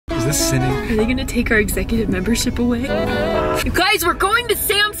Is this sinning? Are they gonna take our executive membership away? You guys, we're going to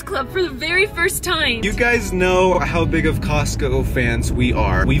Sam's Club for the very first time. You guys know how big of Costco fans we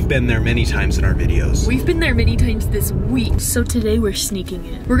are. We've been there many times in our videos. We've been there many times this week, so today we're sneaking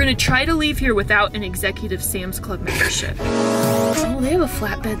in. We're gonna try to leave here without an executive Sam's Club membership. Oh, they have a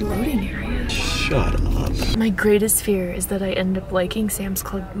flatbed loading area. Shut up. My greatest fear is that I end up liking Sam's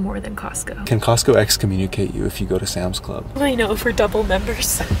Club more than Costco. Can Costco excommunicate you if you go to Sam's Club? I know, for double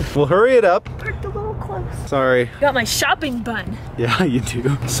members. Well, hurry it up. Parked a little close. Sorry. Got my shopping bun. Yeah, you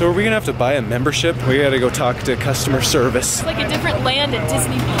do. So are we gonna have to buy a membership? We gotta go talk to customer service. It's like a different land at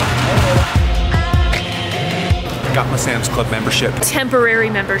Disney World. Got my Sam's Club membership. Temporary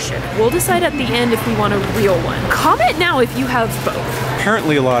membership. We'll decide at the end if we want a real one. Comment now if you have both.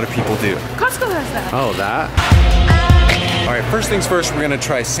 Apparently a lot of people do. Costco has that. Oh, that? All right, first things first, we're gonna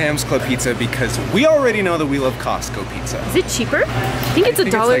try Sam's Club pizza because we already know that we love Costco pizza. Is it cheaper? I think it's $1.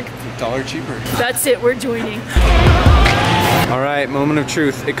 It's like $1 cheaper. That's it, we're joining. All right, moment of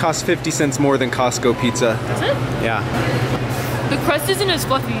truth. It costs 50 cents more than Costco pizza. Does it? Yeah. The crust isn't as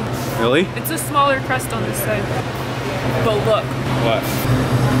fluffy. Really? It's a smaller crust on this side. But look. What?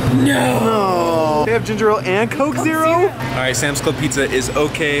 No! They have ginger ale and Coke Zero? All right, Sam's Club pizza is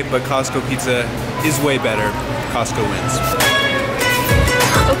okay, but Costco pizza is way better. Costco wins.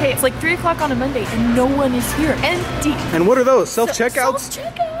 Okay, it's like 3 o'clock on a Monday and no one is here. Empty. And what are those? Self-checkouts?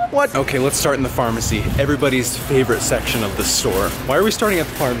 Self-checkouts. What? Okay, let's start in the pharmacy. Everybody's favorite section of the store. Why are we starting at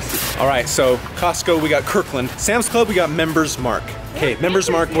the pharmacy? All right, so Costco, we got Kirkland. Sam's Club, we got Members Mark. Okay, Members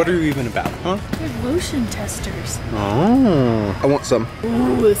Mark, what are you even about, huh? They're lotion testers. Oh, I want some.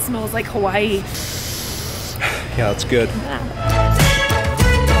 Ooh, it smells like Hawaii. Yeah, that's good.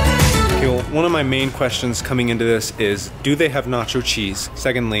 Okay, well, one of my main questions coming into this is, do they have nacho cheese?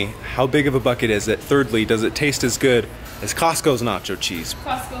 Secondly, how big of a bucket is it? Thirdly, does it taste as good as Costco's nacho cheese?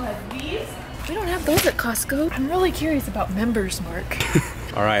 Costco has these. We don't have those at Costco. I'm really curious about Members Mark.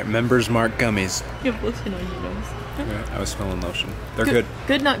 All right, Members Mark gummies. You have lotion on your nose. Yeah, I was smelling lotion. They're good.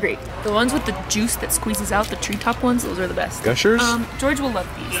 Good, not great. The ones with the juice that squeezes out, the treetop ones, those are the best. Gushers? George will love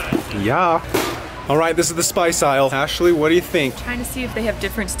these. Yeah. All right, this is the spice aisle. Ashley, what do you think? Trying to see if they have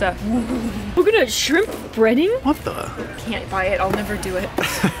different stuff. We're gonna shrimp breading? What the? Can't buy it, I'll never do it.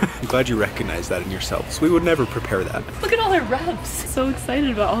 I'm glad you recognize that in yourselves. We would never prepare that. Look at all our rubs. So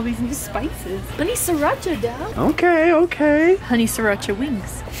excited about all these new spices. Honey sriracha, Dad. Okay, okay. Honey sriracha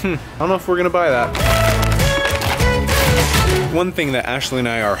wings. I don't know if we're gonna buy that. One thing that Ashley and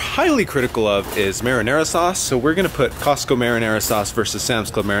I are highly critical of is marinara sauce. So we're gonna put Costco marinara sauce versus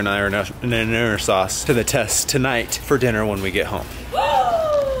Sam's Club marinara sauce to the test tonight for dinner when we get home.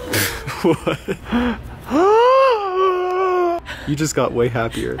 What? You just got way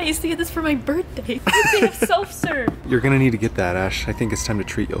happier. I used to get this for my birthday. They have self-serve. You're gonna need to get that, Ash. I think it's time to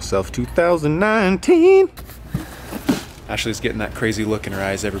treat yourself. 2019. Ashley's getting that crazy look in her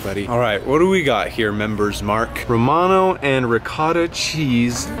eyes, everybody. All right, what do we got here, Members Mark? Romano and ricotta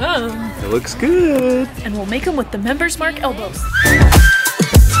cheese. Oh. It looks good. And we'll make them with the Members Mark elbows.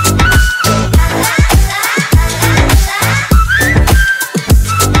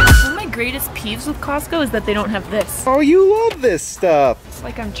 One of my greatest peeves with Costco is that they don't have this. Oh, you love this stuff. It's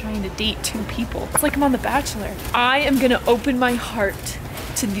like I'm trying to date 2 people. It's like I'm on The Bachelor. I am gonna open my heart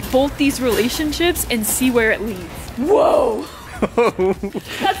to both these relationships and see where it leads. Whoa!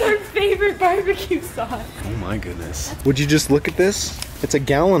 That's our favorite barbecue sauce. Oh my goodness. Would you just look at this? It's a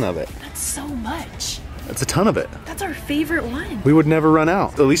gallon of it. That's so much. That's a ton of it. That's our favorite one. We would never run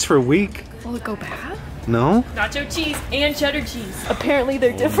out, at least for a week. Will it go bad? No? Nacho cheese and cheddar cheese. Apparently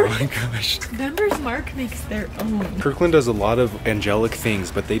they're different. Oh my gosh. Members Mark makes their own. Kirkland does a lot of angelic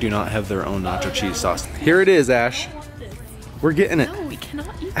things, but they do not have their own nacho cheese sauce. Here it is, Ash. We're getting it. No, we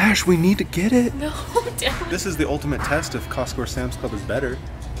cannot eat. Ash, we need to get it. No, Dad. This is the ultimate test if Costco or Sam's Club is better.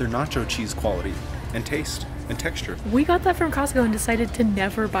 Their nacho cheese quality and taste and texture. We got that from Costco and decided to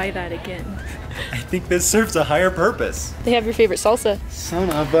never buy that again. I think this serves a higher purpose. They have your favorite salsa. Son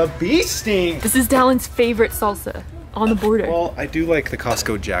of a bee sting. This is Dallin's favorite salsa on the border. Well, I do like the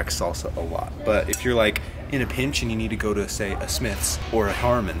Costco Jack salsa a lot, but if you're like in a pinch and you need to go to, say, a Smith's or a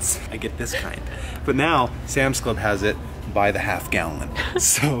Harmon's, I get this kind. But now, Sam's Club has it by the half gallon.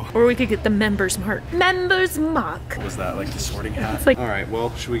 So. Or we could get the Members Mark. Members Mark. What was that, like the sorting hat? It's like, all right,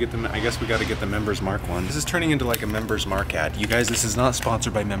 well, should we get the, I guess we gotta get the Members Mark one. This is turning into like a Members Mark ad. You guys, this is not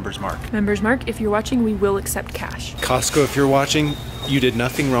sponsored by Members Mark. Members Mark, if you're watching, we will accept cash. Costco, if you're watching, you did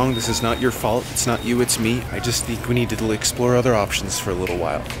nothing wrong. This is not your fault. It's not you, it's me. I just think we need to explore other options for a little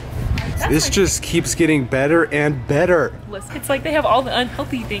while. This just keeps getting better and better. Listen, it's like they have all the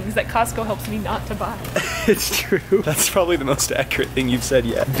unhealthy things that Costco helps me not to buy. It's true. That's probably the most accurate thing you've said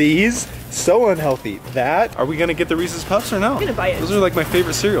yet. These, so unhealthy. That, are we gonna get the Reese's Puffs or no? I'm gonna buy it. Those are like my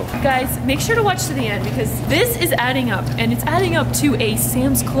favorite cereal. Guys, make sure to watch to the end because this is adding up, and it's adding up to a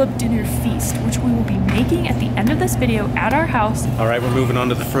Sam's Club dinner feast, which we will be making at the end of this video at our house. All right, we're moving on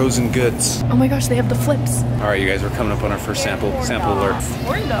to the frozen goods. Oh my gosh, they have the flips. All right, you guys, we're coming up on our first sample alert.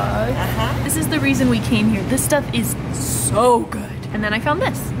 Corn dogs. This is the reason we came here. This stuff is so good. And then I found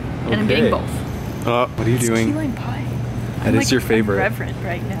this, and I'm getting both. What are you doing? Key lime pie. That is your favorite. I'm reverent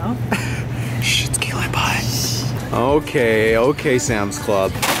right now. Shh, it's key lime pie. Okay, Sam's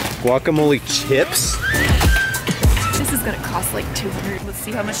Club. Guacamole chips. This is gonna cost like $200. Let's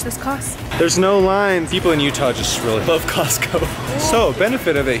see how much this costs. There's no lines. People in Utah just really love Costco. So,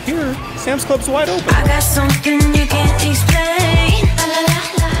 benefit of it here, Sam's Club's wide open. I got something you can't explain.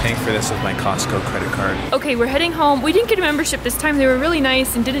 Paying for this with my Costco credit card. Okay, we're heading home. We didn't get a membership this time. They were really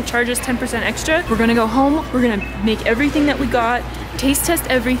nice and didn't charge us 10% extra. We're gonna go home. We're gonna make everything that we got, taste test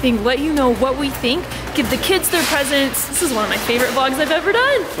everything, let you know what we think, give the kids their presents. This is one of my favorite vlogs I've ever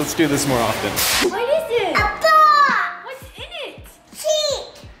done. Let's do this more often. What is it? A ball! What's in it?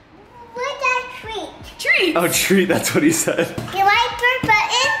 Treat! What's that treat? Treat. Oh, treat, that's what he said. You like bird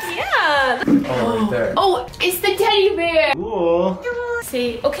buttons? Yeah. Oh, right there. Oh, it's the teddy bear. Cool.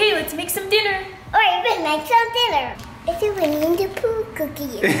 Say, okay, let's make some dinner. Alright, let's make some dinner. It's a Winnie the Pooh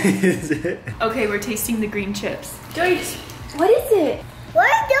cookie. Is it? Okay, we're tasting the green chips. Joyce, what is it? What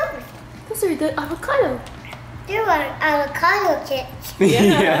are those? Those are the avocado. They're avocado chips.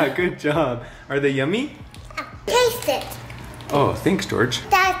 Yeah, good job. Are they yummy? Taste it. Oh, thanks, George.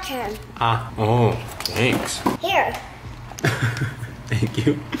 That turn. Oh, thanks. Here. Thank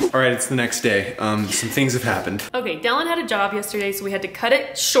you. All right, it's the next day. Some things have happened. Okay, Dallin had a job yesterday, so we had to cut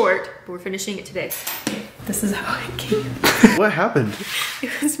it short, but we're finishing it today. This is how it came. What happened?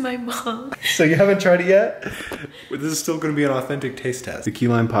 It was my mom. So you haven't tried it yet? This is still gonna be an authentic taste test. The key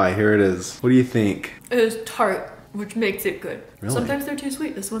lime pie, here it is. What do you think? It was tart, which makes it good. Really? Sometimes they're too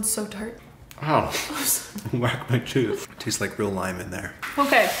sweet. This one's so tart. Ow. Whack my tooth. Tastes like real lime in there.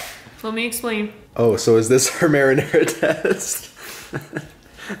 Okay, let me explain. Oh, so is this our marinara test?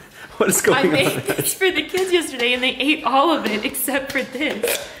 What is going on? I made this for the kids yesterday and they ate all of it except for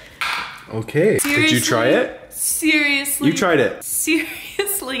this. Okay. Seriously, did you try it? Seriously. You tried it.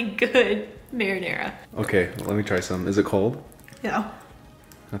 Seriously good marinara. Okay, well, let me try some. Is it cold? Yeah.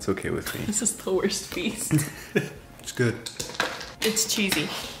 That's okay with me. This is the worst piece. It's good. It's cheesy.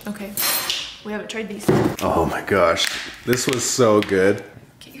 Okay. We haven't tried these. Oh my gosh. This was so good.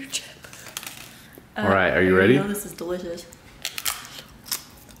 Get your chip. All right, are you ready? I know this is delicious.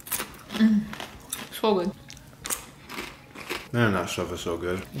 So good. Man, that stuff is so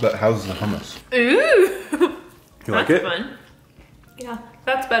good. But how's the hummus? Ooh. You like it? That's fun. Yeah,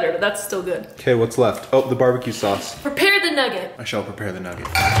 that's better, but that's still good. Okay, what's left? Oh, the barbecue sauce. Prepare the nugget. I shall prepare the nugget.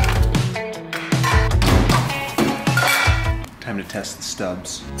 Time to test the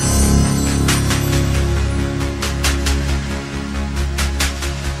stubs.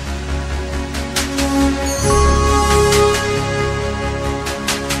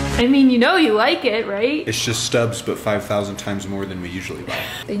 I mean, you know you like it, right? It's just stubs, but 5,000 times more than we usually buy.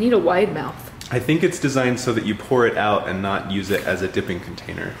 They need a wide mouth. I think it's designed so that you pour it out and not use it as a dipping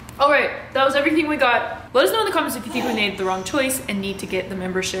container. All right, that was everything we got. Let us know in the comments if you think we made the wrong choice and need to get the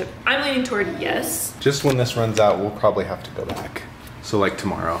membership. I'm leaning toward yes. Just when this runs out, we'll probably have to go back. So like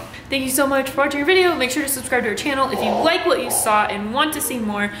tomorrow. Thank you so much for watching our video. Make sure to subscribe to our channel if you like what you saw and want to see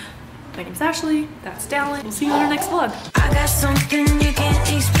more. My name's Ashley, that's Dallin. We'll see you in our next vlog. I got something you can't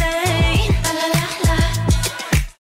explain.